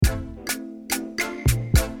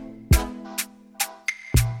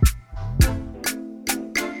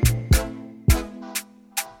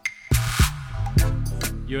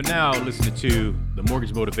You're now listening to the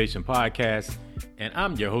Mortgage Motivation Podcast, and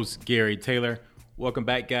I'm your host, Gary Taylor. Welcome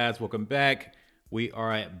back, guys. Welcome back. We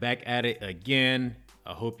are back at it again.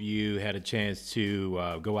 I hope you had a chance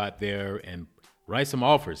to go out there and write some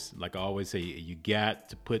offers. Like I always say, you got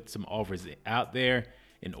to put some offers out there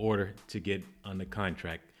in order to get under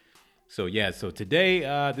contract. So today,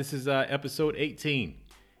 this is episode 18,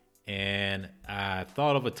 and I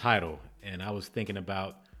thought of a title, and I was thinking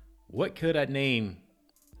about what could I name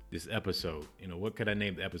this episode? What could I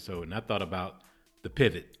name the episode? And I thought about the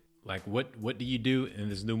pivot. Like, what do you do in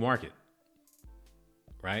this new market,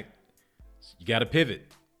 right? You got to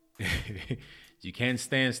pivot. You can't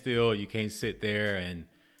stand still. You can't sit there and,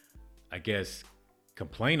 I guess,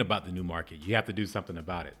 complain about the new market. You have to do something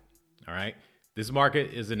about it, all right? This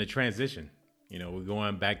market is in a transition. We're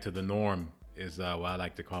going back to the norm is what I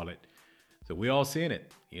like to call it. So we all seeing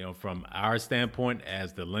it, from our standpoint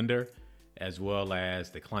as the lender, as well as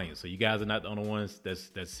the client. So you guys are not the only ones that's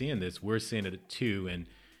seeing this. We're seeing it too. And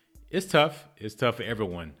it's tough. It's tough for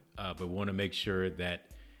everyone. But we want to make sure that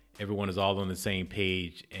everyone is all on the same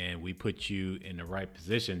page and we put you in the right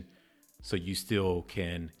position so you still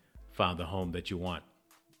can find the home that you want.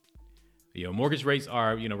 Mortgage rates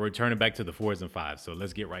are, returning back to the 4s and 5s. So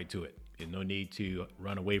let's get right to it. There's no need to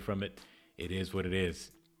run away from it. It is what it is.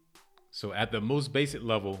 So at the most basic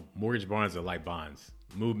level, mortgage bonds are like bonds.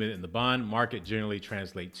 Movement in the bond market generally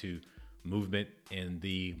translate to movement in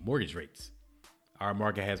the mortgage rates. Our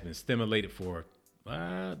market has been stimulated for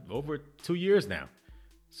over 2 years now.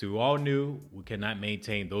 So we all knew we cannot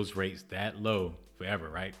maintain those rates that low forever,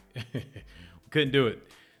 right? We couldn't do it.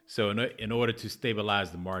 So in order to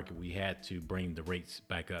stabilize the market, we had to bring the rates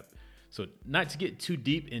back up. So not to get too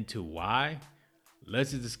deep into why,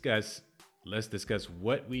 let's discuss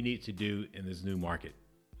what we need to do in this new market.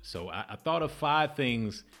 So I thought of 5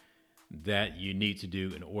 things that you need to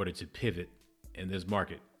do in order to pivot in this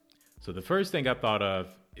market. So the first thing I thought of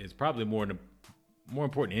is probably more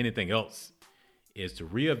important than anything else is to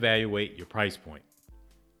reevaluate your price point.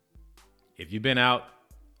 If you've been out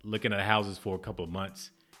looking at houses for a couple of months,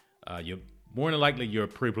 you're more than likely your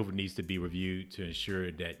pre-approval needs to be reviewed to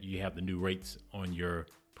ensure that you have the new rates on your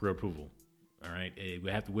pre-approval. All right. We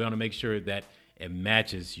want to make sure that it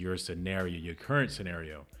matches your scenario, your current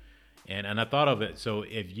scenario. And I thought of it. So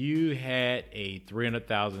if you had a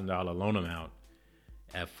 $300,000 loan amount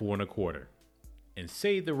at 4.25, and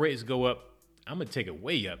say the rates go up, I'm going to take it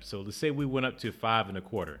way up. So let's say we went up to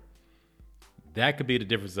 5.25. That could be the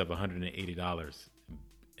difference of $180.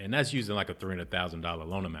 And that's using like a $300,000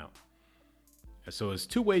 loan amount. So there's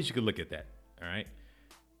 2 ways you could look at that. All right.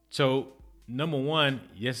 So number one,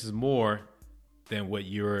 yes, is more than what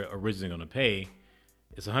you're originally going to pay.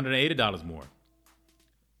 It's $180 more.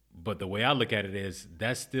 But the way I look at it is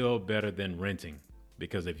that's still better than renting,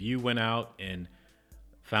 because if you went out and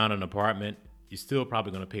found an apartment, you're still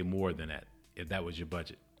probably going to pay more than that if that was your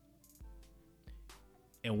budget.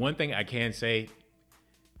 And one thing I can say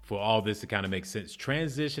for all this to kind of make sense,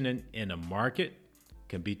 transitioning in a market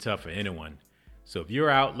can be tough for anyone. So if you're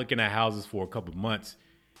out looking at houses for a couple of months,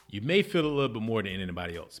 you may feel a little bit more than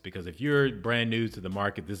anybody else, because if you're brand new to the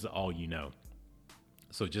market, this is all you know.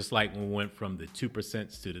 So just like when we went from the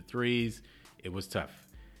 2% to the 3s, it was tough.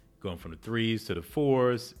 Going from the 3s to the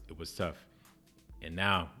 4s, it was tough. And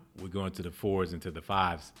now we're going to the 4s and to the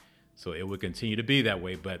 5s. So it will continue to be that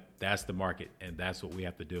way, but that's the market, and that's what we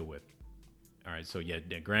have to deal with. All right, so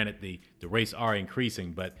granted, the rates are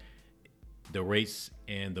increasing, but the rates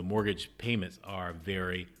and the mortgage payments are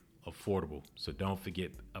very affordable. So don't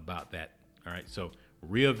forget about that. All right. So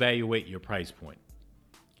reevaluate your price point.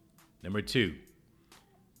 Number 2,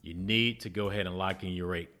 you need to go ahead and lock in your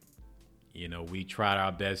rate. We tried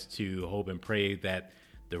our best to hope and pray that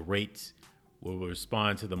the rates will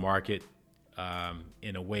respond to the market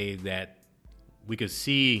in a way that we could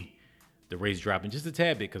see the rates dropping just a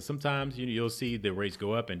tad bit, because sometimes you'll see the rates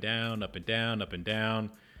go up and down, up and down, up and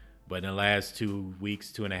down. But in the last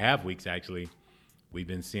 2.5 weeks, actually, we've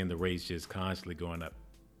been seeing the rates just constantly going up.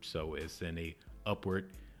 So it's in a upward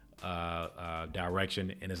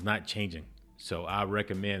direction, and it's not changing. So I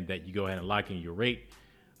recommend that you go ahead and lock in your rate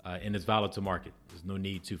in this volatile market. There's no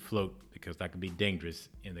need to float, because that can be dangerous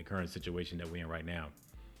in the current situation that we're in right now.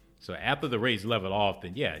 So after the rates level off,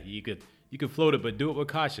 then you could float it, but do it with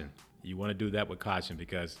caution. You want to do that with caution,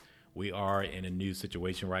 because we are in a new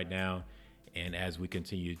situation right now. And as we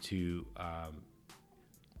continue to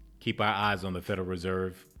keep our eyes on the Federal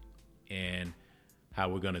Reserve and how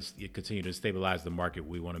we're going to continue to stabilize the market,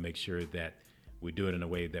 we want to make sure that we do it in a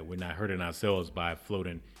way that we're not hurting ourselves by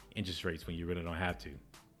floating interest rates when you really don't have to.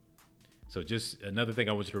 So just another thing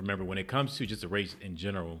I want you to remember when it comes to just the rates in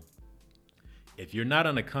general, if you're not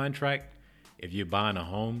on a contract, if you're buying a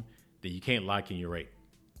home, then you can't lock in your rate.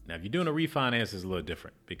 Now, if you're doing a refinance, it's a little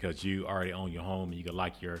different because you already own your home and you can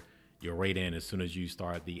lock your rate in as soon as you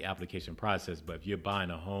start the application process. But if you're buying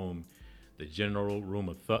a home, the general rule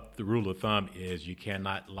of thumb is you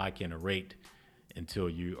cannot lock in a rate until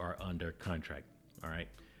you are under contract. All right.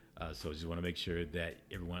 So just want to make sure that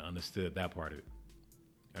everyone understood that part of it.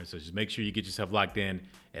 All right. So just make sure you get yourself locked in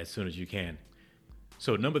as soon as you can.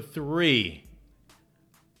 So number 3,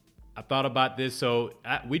 I thought about this. So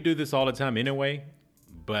we do this all the time anyway,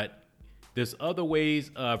 but there's other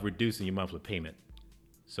ways of reducing your monthly payment.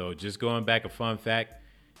 So just going back, a fun fact,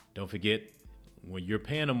 don't forget, when you're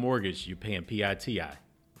paying a mortgage, you're paying PITI.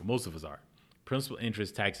 Well, most of us are. Principal,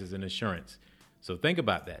 interest, taxes, and insurance. So think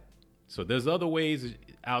about that. So there's other ways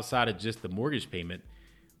outside of just the mortgage payment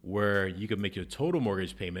where you can make your total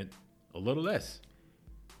mortgage payment a little less.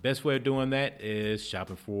 Best way of doing that is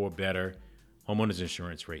shopping for better homeowners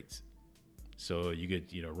insurance rates. So you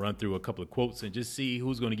could, run through a couple of quotes and just see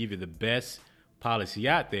who's going to give you the best policy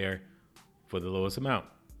out there for the lowest amount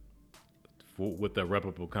with a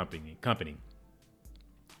reputable company.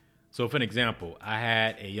 So for an example, I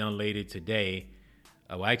had a young lady today.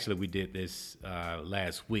 Well, actually, we did this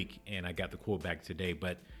last week, and I got the quote back today.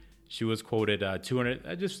 But she was quoted $200.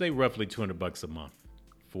 I just say roughly $200 a month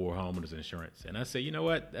for homeowners insurance. And I say, you know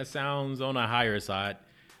what? That sounds on a higher side.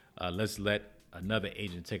 Let's let another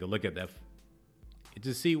agent take a look at that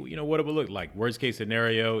to see, what it would look like. Worst case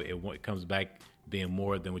scenario, it comes back being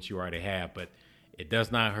more than what you already have. But it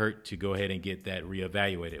does not hurt to go ahead and get that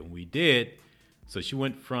reevaluated. And we did. So she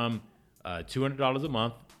went from $200 a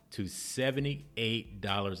month to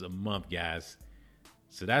 $78 a month, guys.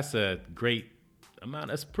 So that's a great amount.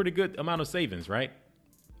 That's a pretty good amount of savings, right?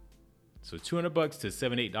 So $200 to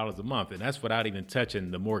 $78 a month, and that's without even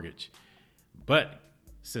touching the mortgage. But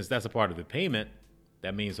since that's a part of the payment,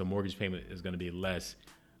 that means a mortgage payment is going to be less.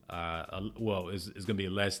 Is going to be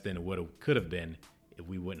less than what it could have been if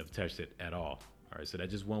we wouldn't have touched it at all. All right, so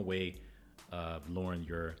that's just one way of lowering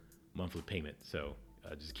your monthly payment. So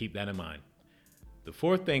just keep that in mind. The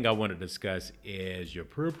 4th thing I want to discuss is your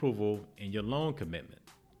pre-approval and your loan commitment.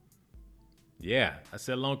 Yeah, I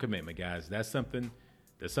said loan commitment, guys. That's something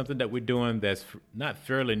that we're doing that's not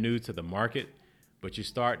fairly new to the market, but you're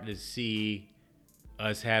starting to see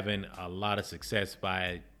us having a lot of success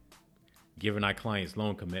by giving our clients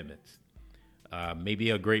loan commitments.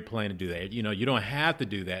 Maybe a great plan to do that. You don't have to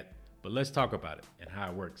do that, but let's talk about it and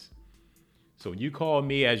how it works. So when you call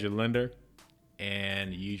me as your lender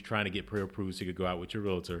and you're trying to get pre-approved so you could go out with your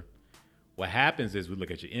realtor, what happens is we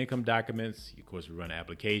look at your income documents. Of course, we run an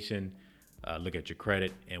application, look at your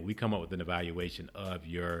credit, and we come up with an evaluation of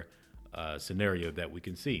your scenario that we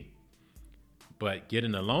can see. But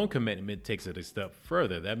getting a loan commitment takes it a step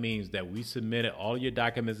further. That means that we submitted all your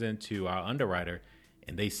documents into our underwriter,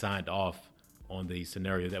 and they signed off on the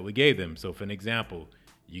scenario that we gave them. So for an example,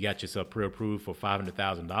 you got yourself pre-approved for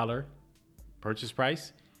 $500,000 purchase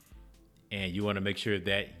price, and you want to make sure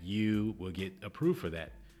that you will get approved for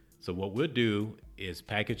that. So what we'll do is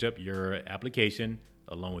package up your application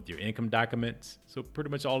along with your income documents. So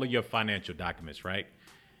pretty much all of your financial documents, right?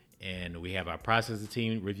 And we have our processing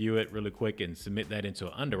team review it really quick and submit that into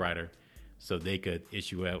an underwriter so they could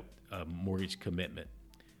issue out a mortgage commitment.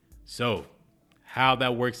 So how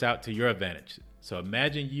that works out to your advantage. So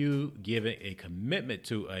imagine you giving a commitment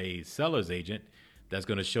to a seller's agent that's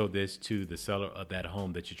going to show this to the seller of that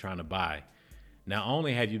home that you're trying to buy. Not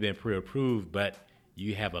only have you been pre-approved, but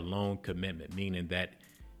you have a loan commitment, meaning that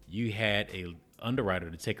you had a underwriter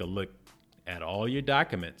to take a look at all your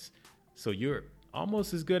documents. So you're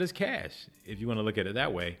almost as good as cash, if you want to look at it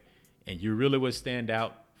that way. And you really would stand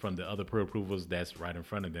out from the other pre-approvals that's right in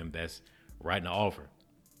front of them, that's writing an offer.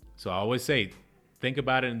 So I always say, think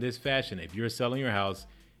about it in this fashion. If you're selling your house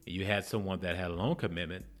and you had someone that had a loan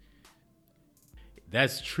commitment,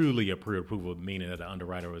 that's truly a pre-approval, meaning that the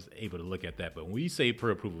underwriter was able to look at that. But when we say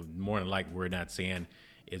pre-approval, more than like we're not saying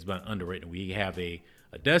it's been underwritten. We have a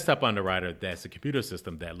desktop underwriter that's a computer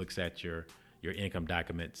system that looks at your income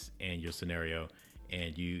documents and your scenario.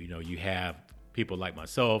 And you have people like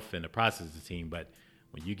myself and the processing team. But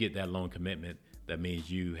when you get that loan commitment, that means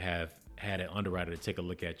you have had an underwriter to take a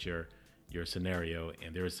look at your scenario,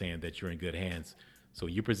 and they're saying that you're in good hands. So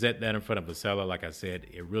you present that in front of a seller, like I said,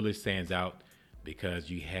 it really stands out because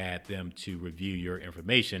you had them to review your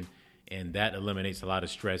information, and that eliminates a lot of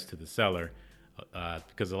stress to the seller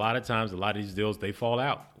because a lot of times, a lot of these deals, they fall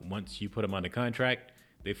out. Once you put them under contract,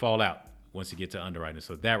 they fall out once you get to underwriting.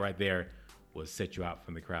 So that right there will set you out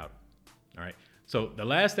from the crowd. All right. So the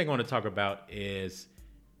last thing I want to talk about is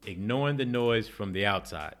ignoring the noise from the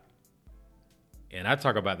outside. And I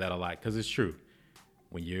talk about that a lot because it's true.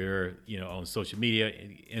 When you're, on social media,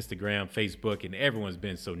 Instagram, Facebook, and everyone's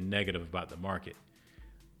been so negative about the market,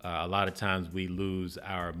 a lot of times we lose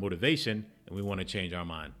our motivation and we want to change our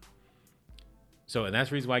mind. So, and that's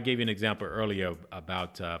the reason why I gave you an example earlier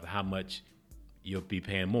about how much you'll be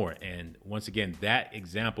paying more. And once again, that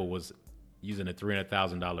example was using a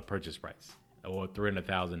 $300,000 purchase price or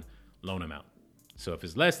 $300,000 loan amount. So if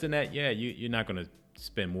it's less than that, you're not going to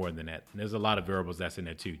spend more than that. And there's a lot of variables that's in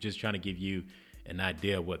there too. Just trying to give you an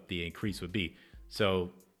idea of what the increase would be.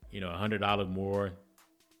 So, $100 more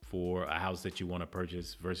for a house that you want to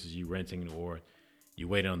purchase versus you renting, or you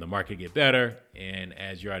waiting on the market to get better. And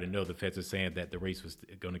as you already know, the Feds are saying that the rates was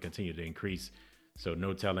going to continue to increase. So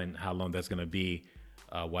no telling how long that's going to be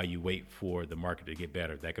while you wait for the market to get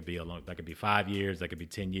better. That could be that could be 5 years, that could be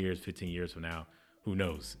 10 years, 15 years from now. Who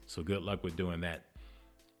knows? So good luck with doing that.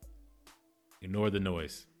 Ignore the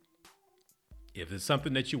noise. If it's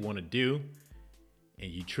something that you want to do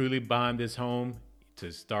and you truly buying this home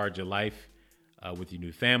to start your life with your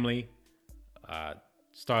new family,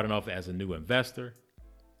 starting off as a new investor,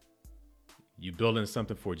 you building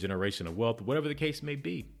something for generational wealth, whatever the case may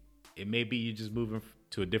be. It may be you just moving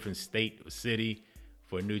to a different state or city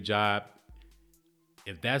for a new job.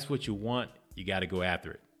 If that's what you want, you got to go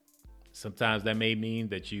after it. Sometimes that may mean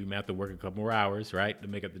that you may have to work a couple more hours, right, to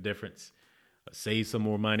make up the difference, save some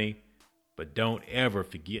more money, but don't ever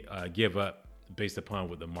give up based upon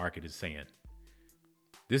what the market is saying.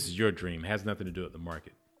 This is your dream. It has nothing to do with the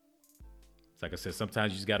market. It's like I said,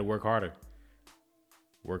 sometimes you just got to work harder.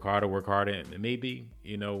 Work harder. And maybe,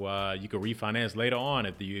 you could refinance later on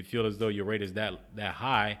if you feel as though your rate is that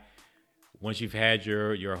high. Once you've had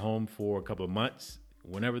your home for a couple of months,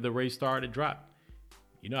 whenever the rate started to drop,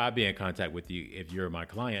 I'd be in contact with you if you're my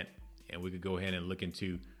client, and we could go ahead and look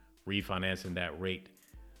into refinancing that rate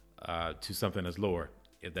to something that's lower,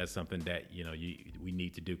 if that's something that, we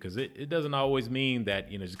need to do. Because it doesn't always mean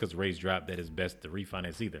that, just because rates drop, that it's best to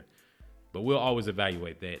refinance either. But we'll always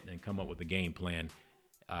evaluate that and come up with a game plan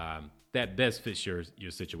that best fits your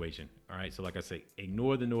situation. All right. So like I say,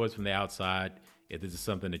 ignore the noise from the outside. If this is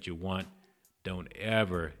something that you want, don't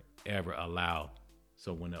ever allow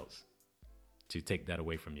someone else to take that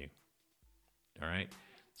away from you. All right.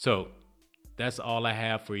 So that's all I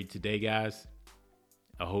have for you today, guys.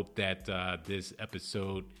 I hope that this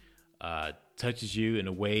episode touches you in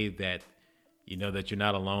a way that that you're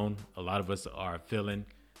not alone. A lot of us are feeling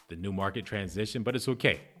the new market transition, but it's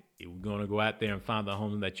okay. We're going to go out there and find the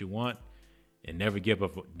home that you want, and never give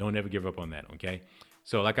up. Don't ever give up on that. Okay.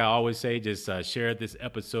 So like I always say, just share this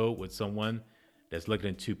episode with someone that's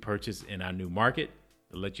looking to purchase in our new market,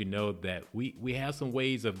 to let you know that we have some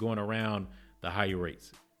ways of going around the higher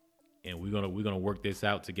rates, and we're gonna work this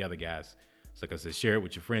out together, guys. So like I said, share it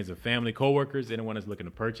with your friends and family, coworkers, anyone that's looking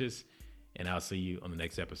to purchase, and I'll see you on the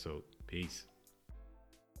next episode. Peace.